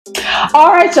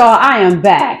All right, y'all, I am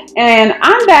back. And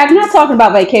I'm back not talking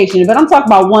about vacation, but I'm talking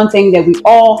about one thing that we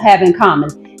all have in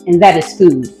common, and that is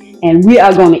food. And we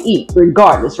are going to eat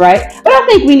regardless, right? But I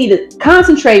think we need to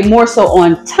concentrate more so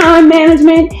on time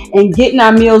management and getting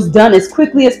our meals done as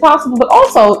quickly as possible, but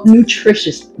also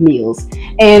nutritious meals.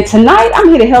 And tonight, I'm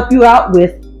here to help you out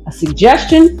with a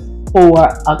suggestion for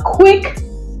a quick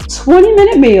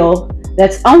 20-minute meal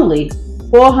that's only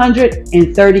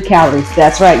 430 calories.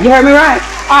 That's right. You heard me right.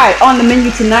 All right. On the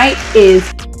menu tonight is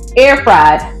air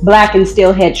fried blackened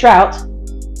steelhead trout,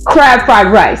 crab fried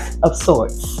rice of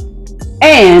sorts,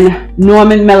 and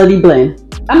Norman Melody blend.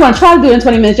 I'm going to try to do it in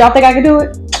 20 minutes. Y'all think I can do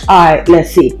it? All right.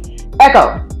 Let's see.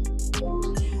 Echo.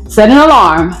 Set an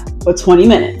alarm for 20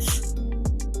 minutes.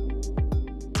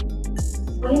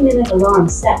 20-minute alarm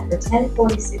set for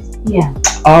 10:46 p.m.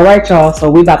 All right, y'all. So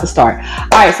we about to start.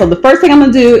 All right. So the first thing I'm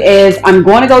going to do is I'm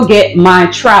going to go get my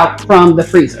trout from the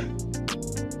freezer.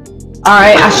 All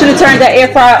right. I should have turned that air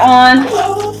fryer on.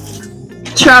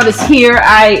 Trout is here.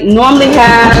 I normally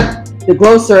have the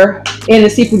grocer in the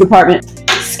seafood department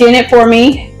skin it for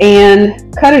me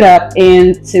and cut it up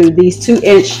into these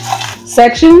 2-inch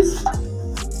sections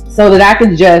so that I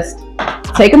could just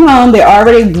take them home. They're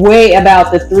already way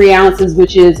about the 3 ounces,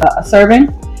 which is a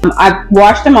serving. I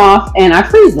wash them off and I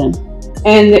freeze them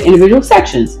in the individual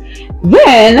sections.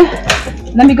 Then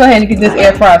let me go ahead and get this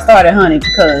air fryer started, honey,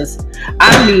 because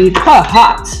I need her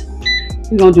hot.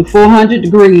 We're gonna do 400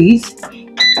 degrees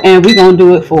and we're gonna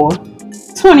do it for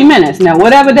 20 minutes. Now,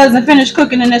 whatever doesn't finish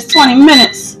cooking in this 20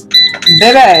 minutes,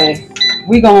 baby,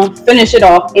 we're gonna finish it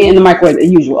off in the microwave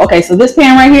as usual. Okay, so this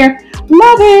pan right here,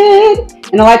 love it.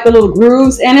 And I like the little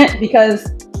grooves in it because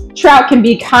trout can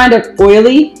be kind of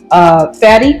oily,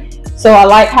 fatty. So I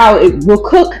like how it will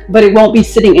cook, but it won't be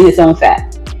sitting in its own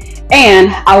fat.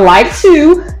 And I like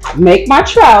to make my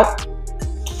trout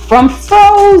from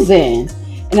frozen.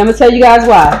 And I'm gonna tell you guys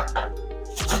why.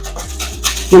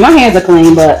 Well, my hands are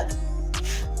clean, but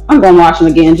I'm gonna wash them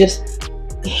again, just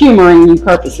humoring you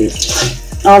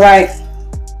purposes. All right,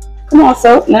 come on,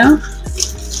 soap now.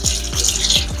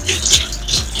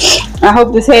 I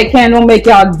hope this head can don't make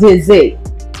y'all dizzy.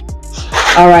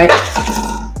 All right.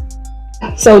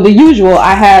 So the usual,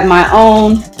 I have my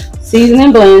own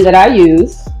seasoning blend that I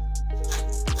use.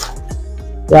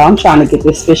 Yeah, I'm trying to get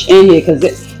this fish in here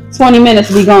because 20 minutes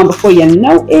will be gone before you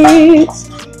know it.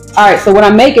 All right, so what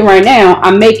I'm making right now,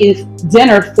 I'm making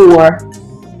dinner for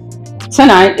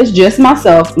tonight. It's just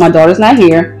myself. My daughter's not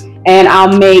here. And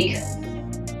I'll make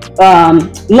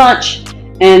lunch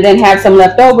and then have some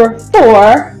left over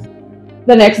for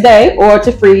the next day or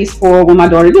to freeze for when my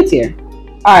daughter gets here.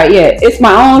 All right, yeah, it's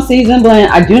my own seasoning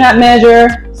blend. I do not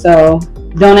measure, so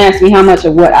don't ask me how much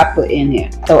of what I put in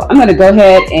here. So I'm gonna go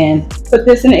ahead and put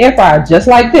this in the air fryer just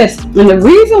like this. And the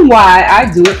reason why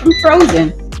I do it from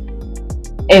frozen,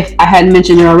 if I hadn't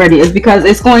mentioned it already, is because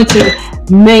it's going to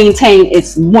maintain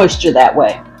its moisture that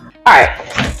way. All right,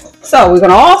 so we're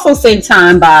gonna also save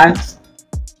time by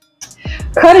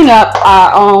cutting up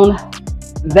our own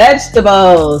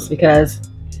vegetables because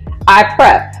I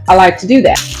prep. I like to do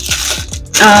that.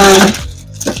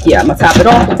 Yeah, I'm gonna top it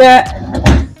off with that.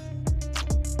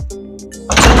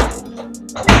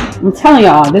 I'm telling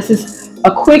y'all, this is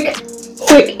a quick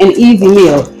and easy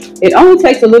meal. It only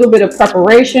takes a little bit of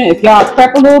preparation. If y'all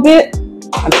prep a little bit,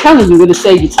 I'm telling you, it'll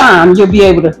save you time. You'll be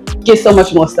able to get so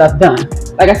much more stuff done.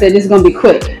 Like I said, this is gonna be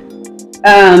quick,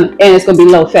 and it's gonna be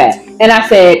low fat. And I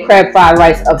said crab fried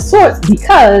rice of sorts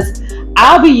because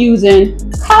I'll be using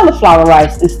cauliflower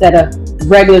rice instead of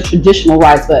regular traditional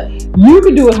rice, but you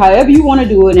can do it however you want to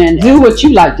do it and do what you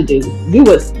like to do. Do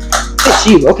what fits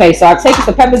you. Okay, so I've taken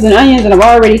some peppers and onions and I've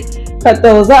already cut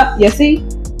those up, you see?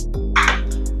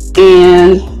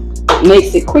 And it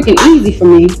makes it quick and easy for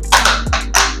me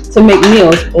to make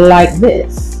meals like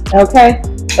this. Okay,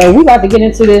 so we're about to get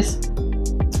into this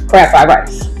crab fried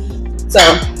rice. So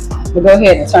we'll go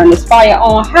ahead and turn this fire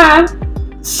on high.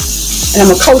 And I'm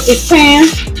gonna coat this pan.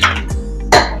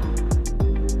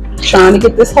 Trying to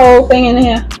get this whole thing in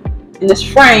here, in this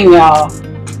frame, y'all.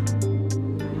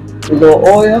 A little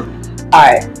oil. All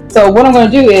right. So what I'm gonna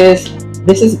do is,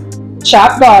 this is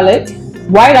chopped garlic,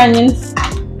 white onions.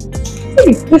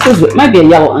 This might be a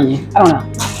yellow onion. I don't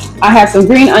know. I have some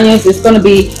green onions. It's gonna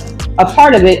be a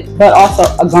part of it, but also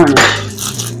a garnish.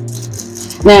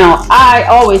 Now, I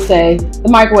always say the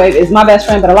microwave is my best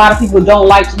friend, but a lot of people don't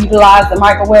like to utilize the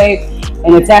microwave.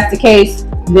 And if that's the case,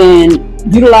 then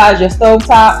utilize your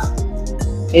stovetop.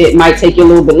 It might take you a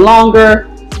little bit longer.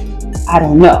 I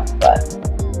don't know, but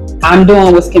I'm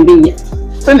doing what's convenient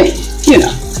for me, you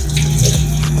know.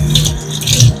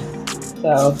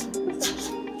 So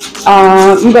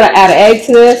I'm gonna add an egg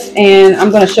to this, and I'm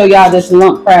gonna show y'all this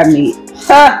lump crab meat.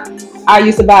 I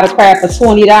used to buy the crab for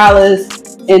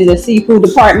 $20 in the seafood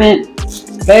department.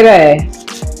 Baby,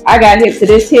 I got hip to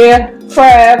this here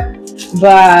crab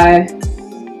by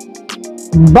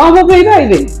Bumblebee,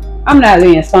 baby. I'm not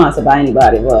being sponsored by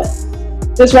anybody, but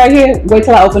this right here, wait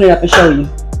till I open it up and show you.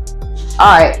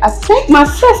 All right, I think my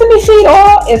sesame seed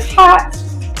oil is hot,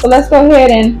 so let's go ahead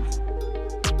and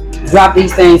drop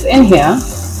these things in here.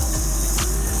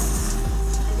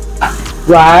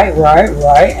 Right.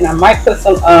 And I might put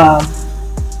some,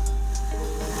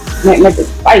 make it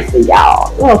spicy,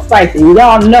 y'all. A little spicy.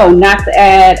 Y'all know not to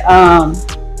add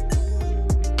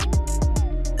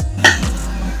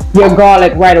your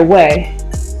garlic right away.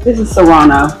 This is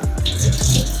Serrano.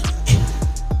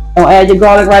 Don't add your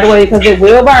garlic right away because it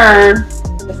will burn.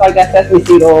 Just like that sesame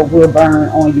seed oil will burn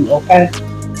on you, okay?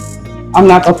 I'm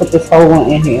not going to put this whole one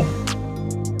in here.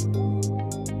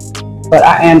 But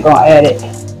I am going to add it.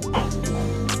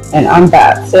 And I'm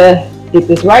about to get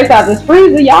this rice out this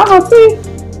freezer. Y'all gonna see?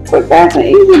 Quick, fast, and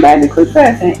easy, baby. Quick,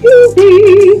 fast, and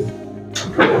easy.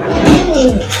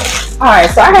 Alright,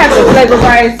 so I have the flavor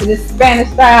rice, this Spanish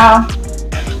style.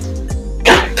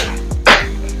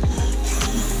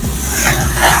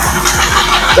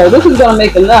 So this is gonna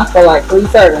make enough for like 3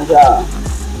 servings, y'all.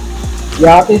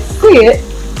 Y'all can see it.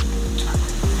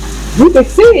 You can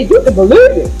see it, you can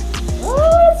believe it.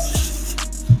 What?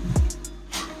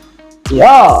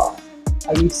 Y'all,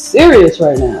 are you serious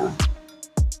right now?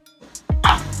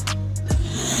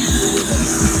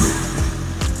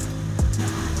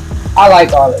 I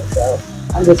like garlic, so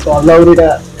I'm just gonna load it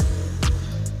up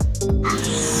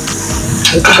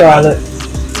with the garlic.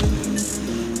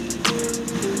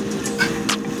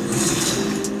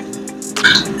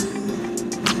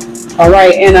 All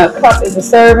right, and a cup is a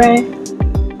serving.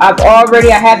 I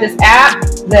have this app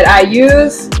that I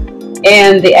use,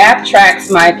 and the app tracks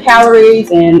my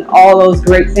calories and all those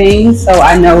great things, so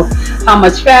I know how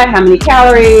much fat, how many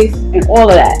calories, and all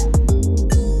of that.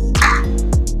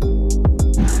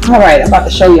 All right, I'm about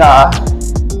to show y'all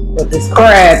what this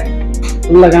crab is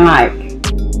looking like.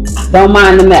 Don't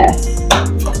mind the mess.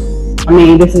 I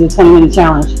mean, this is a 20-minute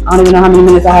challenge. I don't even know how many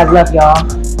minutes I have left, y'all.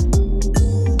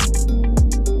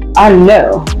 I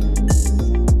know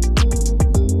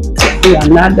we are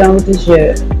not done with this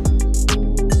yet.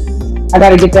 I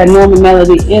gotta get that normal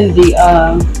melody in the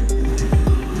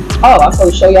oh, I'm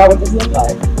supposed to show y'all what this look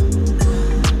like.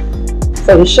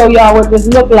 So to show y'all what this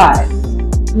look like,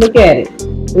 look at it.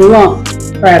 Lump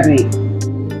crab meat.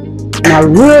 And I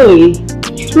really,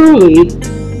 truly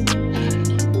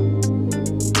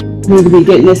need to be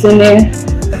getting this in there.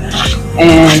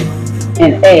 And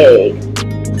an egg.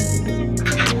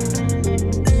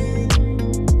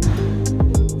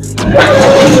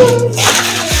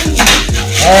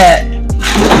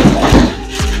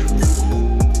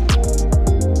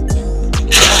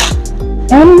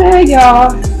 And an egg,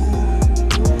 y'all.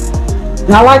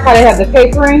 And I like how they have the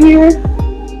paper in here,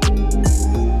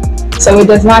 so it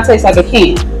does not taste like a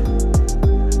can.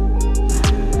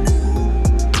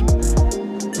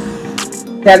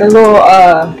 Got a little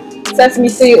sesame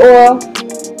seed oil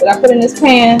that I put in this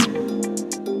pan,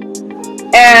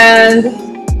 and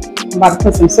I'm about to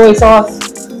put some soy sauce.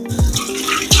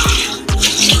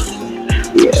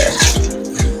 Yeah,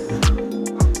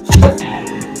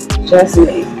 just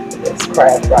me. This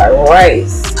crab fried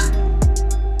rice.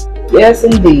 Yes,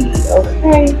 indeed.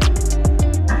 Okay.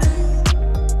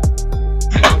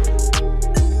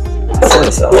 Soy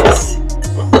sauce.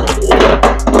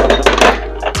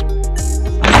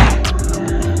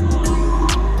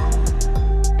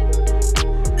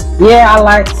 Yeah, I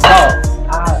like salt.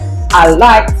 I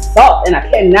like salt, and I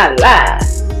cannot lie.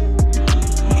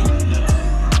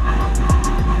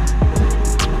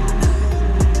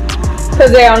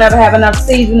 Because they don't ever have enough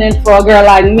seasoning for a girl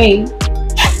like me.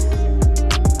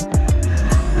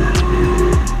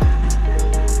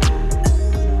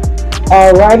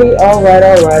 Alrighty, alright.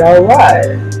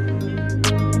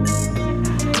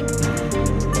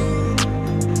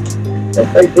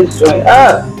 Let's break this joint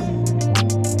up.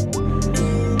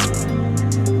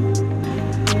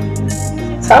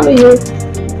 Telling you,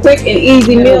 quick and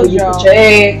easy meal. You put your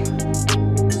egg.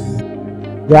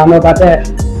 Y'all know about that?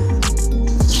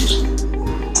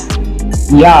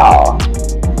 Y'all, I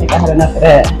think I had enough of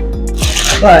that.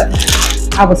 But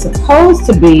I was supposed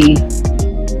to be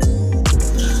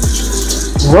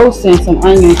roasting some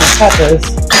onions and peppers.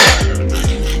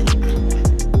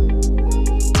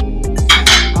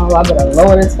 Oh, I better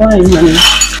lower this flame, honey.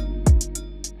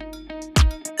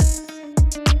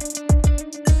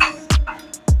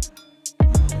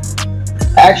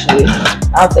 Actually,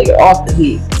 I'll take it off the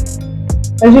heat.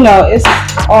 Because you know, it's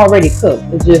already cooked.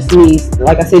 It just needs,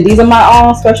 like I said, these are my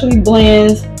own specialty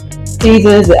blends,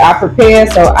 seasons that I prepare,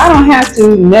 so I don't have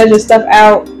to measure stuff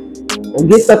out or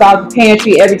get stuff out the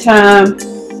pantry every time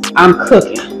I'm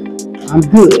cooking. I'm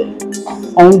good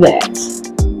on that.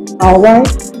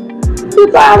 Alright?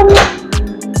 You follow me?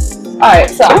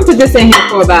 Alright, so I'm gonna put this in here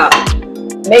for about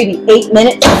maybe 8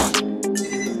 minutes.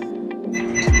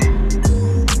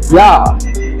 Y'all,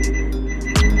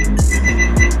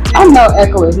 I know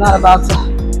Echo is not about to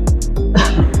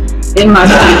in my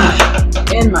time.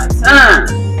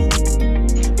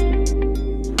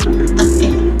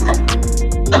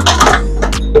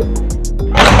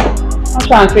 I'm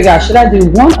trying to figure out, should I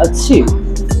do 1 or 2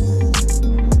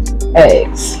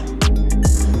 eggs?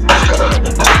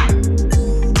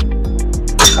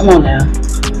 Come on now.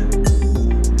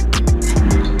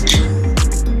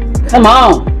 Come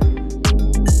on.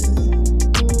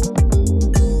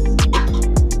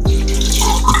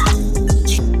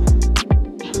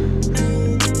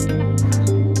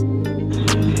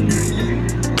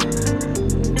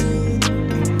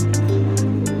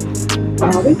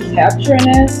 Are we capturing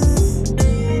this?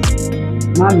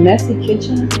 My messy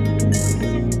kitchen?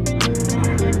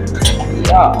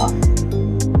 Yeah.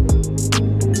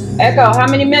 Echo, how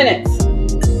many minutes?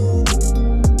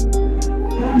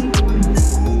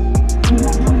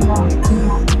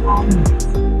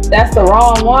 That's the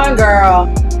wrong one, girl.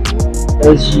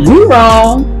 It's you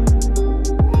wrong.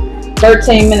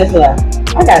 13 minutes left.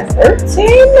 I got 13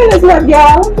 minutes left,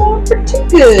 y'all. I'm doing pretty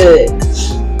good.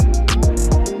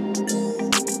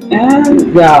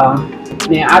 And y'all,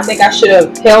 now I think I should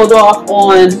have held off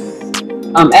on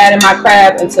adding my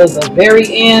crab until the very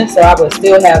end, so I would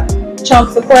still have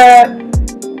chunks of crab.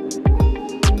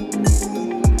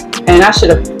 And I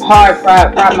should have fried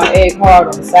my egg hard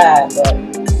on the side, but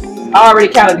I already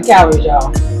counted the calories,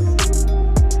 y'all.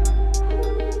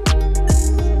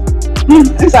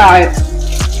 It's alright.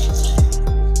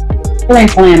 It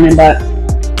ain't slamming, but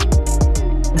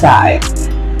it's alright.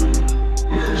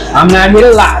 I'm not here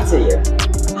to lie to you.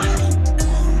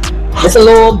 It's a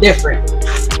little different.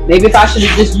 Maybe if I should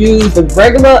have just used the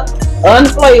regular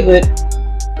unflavored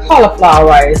cauliflower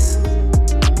rice,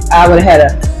 I would have had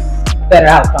a better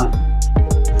outcome.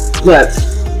 But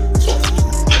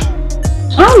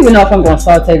I don't even know if I'm going to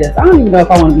saute this. I don't even know if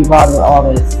I want to be bothered with all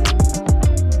this.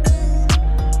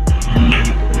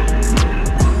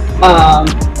 A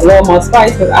little more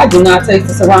spice, because I do not taste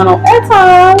the serrano at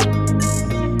all.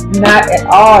 Not at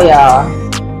all, y'all.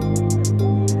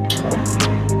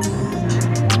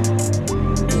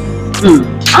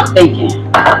 I'm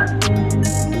thinking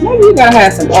maybe you gotta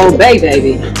have some Old Bay,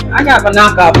 baby. I got a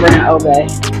knockoff brand Old Bay.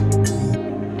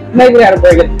 Maybe that'll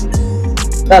bring it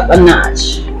up a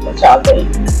notch. What y'all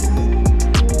think?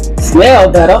 Smell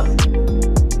better.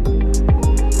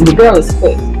 The girl is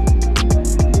quick.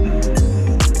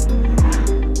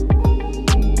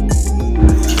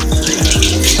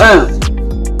 I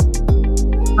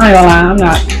ain't gonna lie,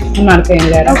 I'm not a fan of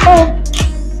that. Okay.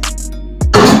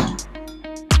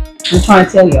 I'm trying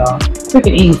to tell y'all, quick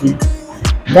and easy.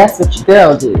 That's what your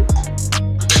girl do.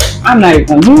 I'm not even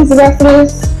gonna use the rest of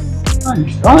this. I'm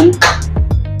done.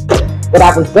 What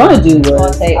I was gonna do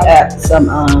was add some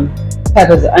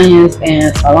peppers, onions,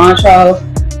 and cilantro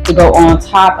to go on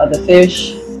top of the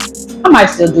fish. I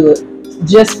might still do it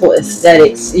just for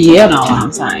aesthetics. You know what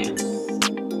I'm saying.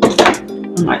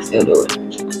 I might still do it.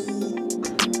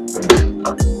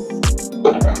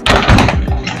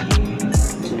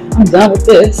 I'm done with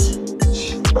this.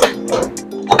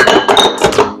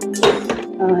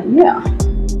 Yeah. I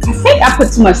think I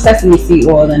put too much sesame seed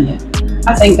oil in it.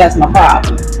 I think that's my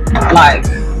problem. Like,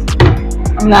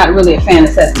 I'm not really a fan of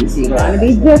sesame seed oil. Trying to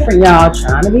be different, y'all.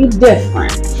 Trying to be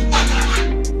different.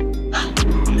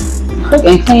 Cook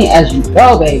and clean as you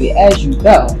go, baby. As you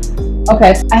go.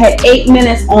 Okay, so I had 8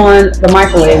 minutes on the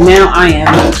microwave. Now I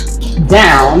am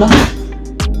down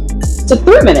to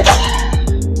 3 minutes.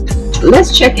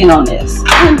 Let's check in on this.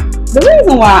 And the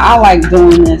reason why I like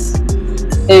doing this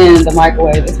in the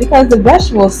microwave is because the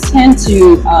vegetables tend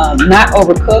to not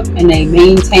overcook and they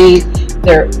maintain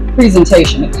their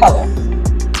presentation, the color.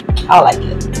 I like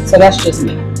it. So that's just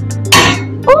me.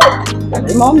 Ooh,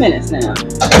 3 more minutes now.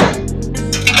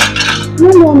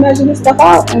 I'm gonna measure this stuff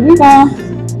out and we're gonna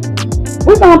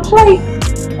plate.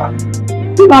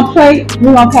 We're gonna plate,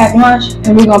 we're gonna pack lunch,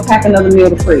 and we're gonna pack another meal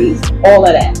to freeze. All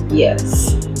of that,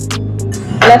 yes.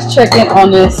 Let's check in on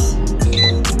this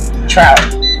trout.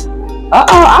 Uh-oh,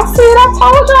 I said I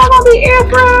told y'all gonna be air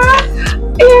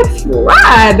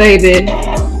fried, baby.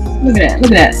 Look at that,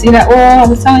 look at that. See that oil I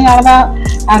was telling y'all about?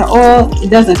 How the oil, it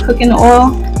doesn't cook in the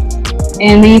oil.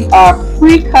 And these are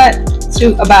pre-cut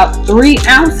to about 3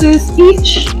 ounces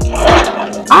each.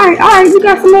 Alright, we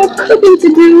got some more cooking to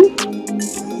do.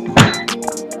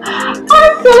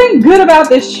 I'm feeling good about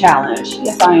this challenge.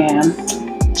 Yes, I am.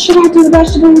 Should I do the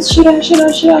vegetables? Should I?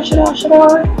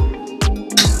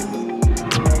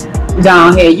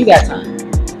 Down here, you got time.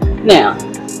 Now,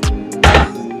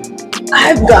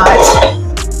 I've got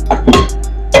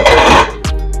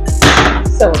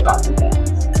several pots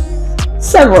pans.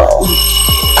 Several.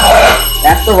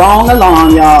 That's the wrong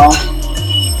alarm, y'all.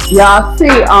 Y'all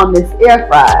see on this air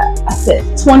fryer, I said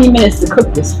 20 minutes to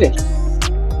cook this fish.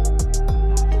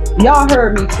 Y'all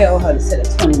heard me tell her to set a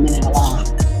 20-minute alarm.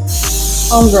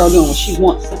 Homegirl doing what she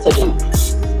wants to do.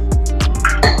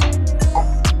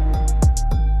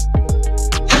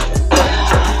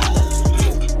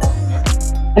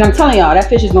 And I'm telling y'all, that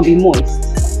fish is gonna be moist.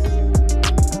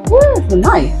 Where's the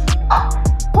knife?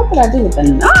 What did I do with the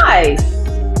knife?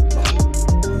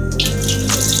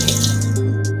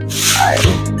 Alright,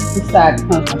 this side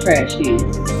comes my trash can.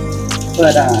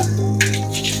 But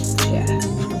yeah.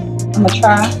 I'm gonna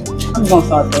try. I'm gonna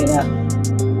saute that.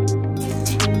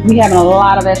 We having a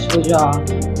lot of vegetables, y'all.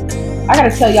 I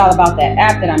gotta tell y'all about that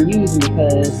app that I'm using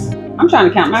because I'm trying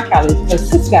to count my calories because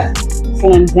sis got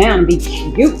slim down and be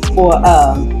cute for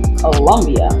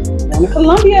Colombia. Going to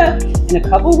Colombia in a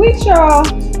couple weeks, y'all.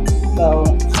 So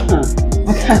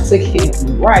I got to get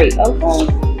right, okay?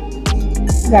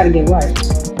 I gotta get right.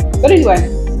 But anyway,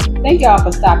 thank y'all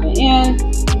for stopping in.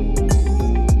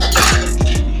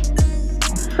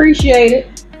 Appreciate it.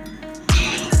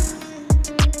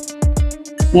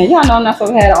 Now y'all know I'm not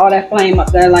supposed to have all that flame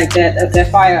up there like that.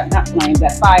 That fire, not flame,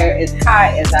 that fire as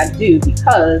high as I do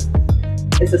because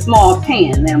it's a small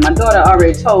pan. Now my daughter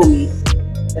already told me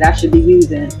that I should be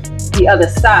using the other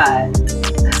side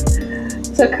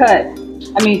to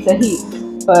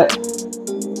heat. But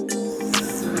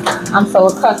I'm so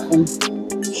accustomed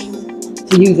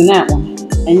to using that one.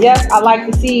 And yes, I like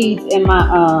the seeds in my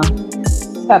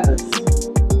peppers.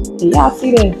 Can y'all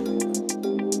see this?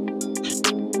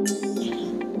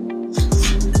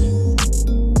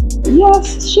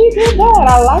 Yes, she did that.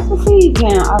 I like the seeds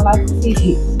now. I like the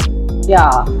seeds.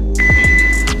 Y'all,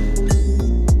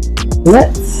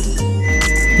 let's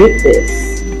get this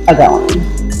going.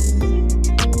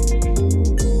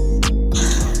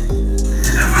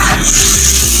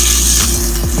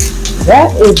 That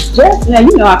is just, now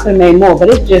you know I could have made more, but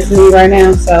it's just me right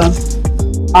now, so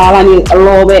all I need a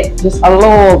little bit, just a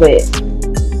little bit.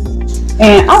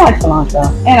 And I like cilantro.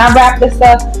 And I wrap this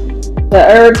stuff, the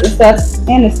herbs and stuff,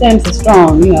 and the stems are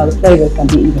strong. You know, the flavor is going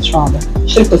to be even stronger.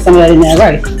 Should have put some of that in there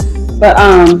already. But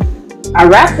I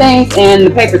wrap things in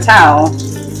the paper towel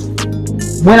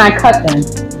when I cut them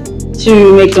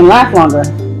to make them last longer.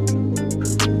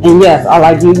 And yes, I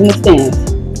like using the stems.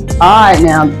 Alright,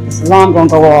 now this alarm going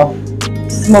to go off.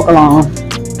 Smoke alarm.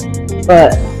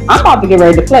 But I'm about to get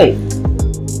ready to plate.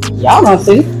 Y'all gonna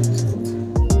see.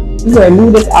 You better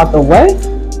move this out the way.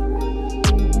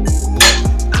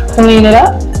 Clean it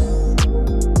up.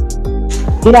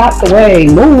 Get out the way.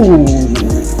 Move.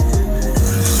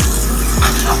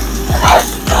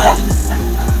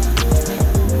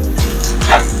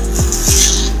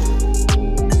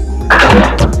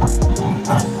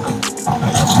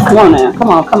 Come on now. Come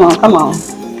on, come on, come on.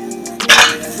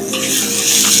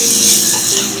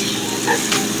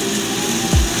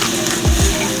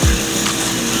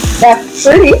 That's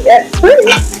pretty. That's pretty.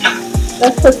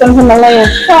 Let's put some Himalayan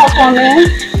salt on there.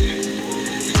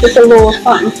 Just a little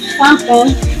something,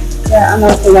 something. Yeah, I know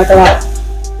it's like a lot.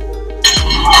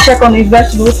 Check on these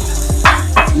vegetables.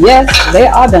 Yes, they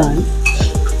are done.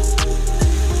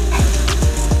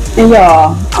 And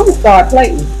y'all, I'm gonna start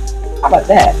plating. How about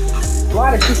that? Why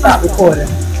did she stop recording?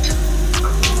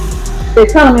 They're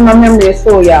telling me my memory is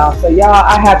full, y'all. So y'all,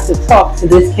 I have to talk to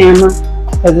this camera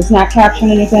because it's not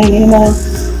capturing anything anymore.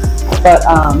 But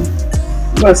I'm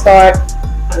gonna start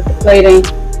with the plating.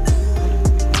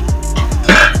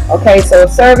 Okay, so a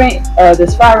serving of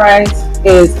this fried rice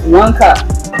is 1 cup.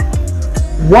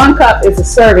 1 cup is a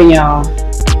serving, y'all.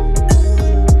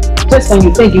 Just when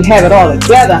you think you have it all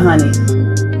together, honey.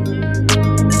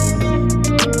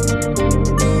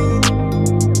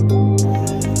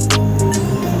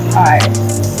 Alright,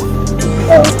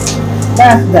 so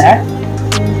that's that.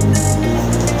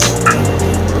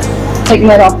 Taking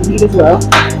that off the heat as well.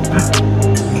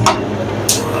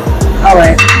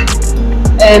 Alright,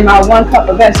 and my 1 cup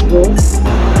of vegetables.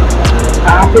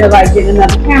 I feel like getting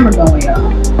another camera going,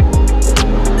 y'all.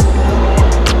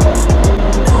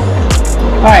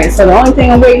 Alright, so the only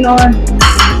thing I'm waiting on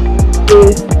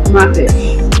is my fish.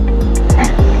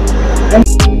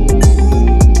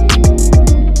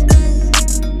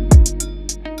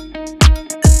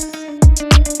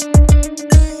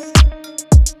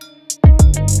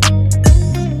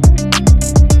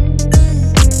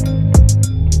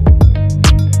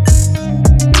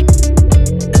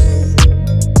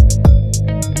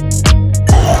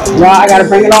 Well, I gotta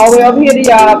bring it all the way over here to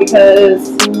y'all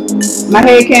because my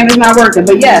head cam is not working.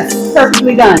 But yes,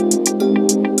 perfectly done.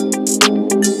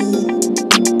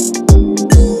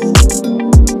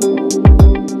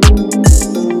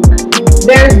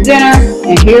 There's dinner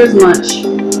and here's lunch.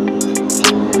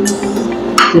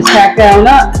 Just pack that on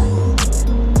up.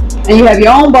 And you have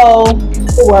your own bowl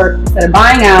for work instead of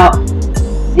buying out.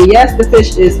 And yes, the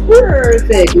fish is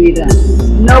perfectly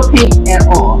done. No pink at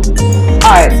all.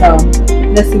 Alright, so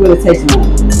let's see what it tastes like.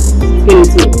 Let's get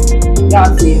into it.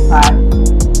 Y'all see it pie.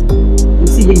 You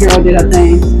see your girl did her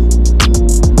thing.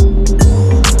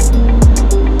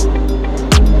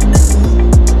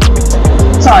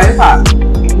 Sorry, it's hot.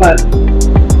 But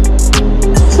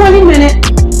 20-minute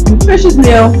nutritious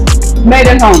meal made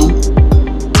at home.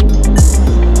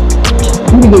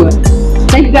 You can do it.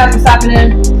 Thank you guys for stopping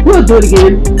in. We'll do it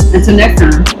again. Until next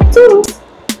time. Toodles.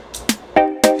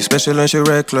 You're special and you're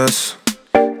reckless.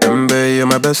 And babe, you're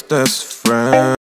my bestest friend.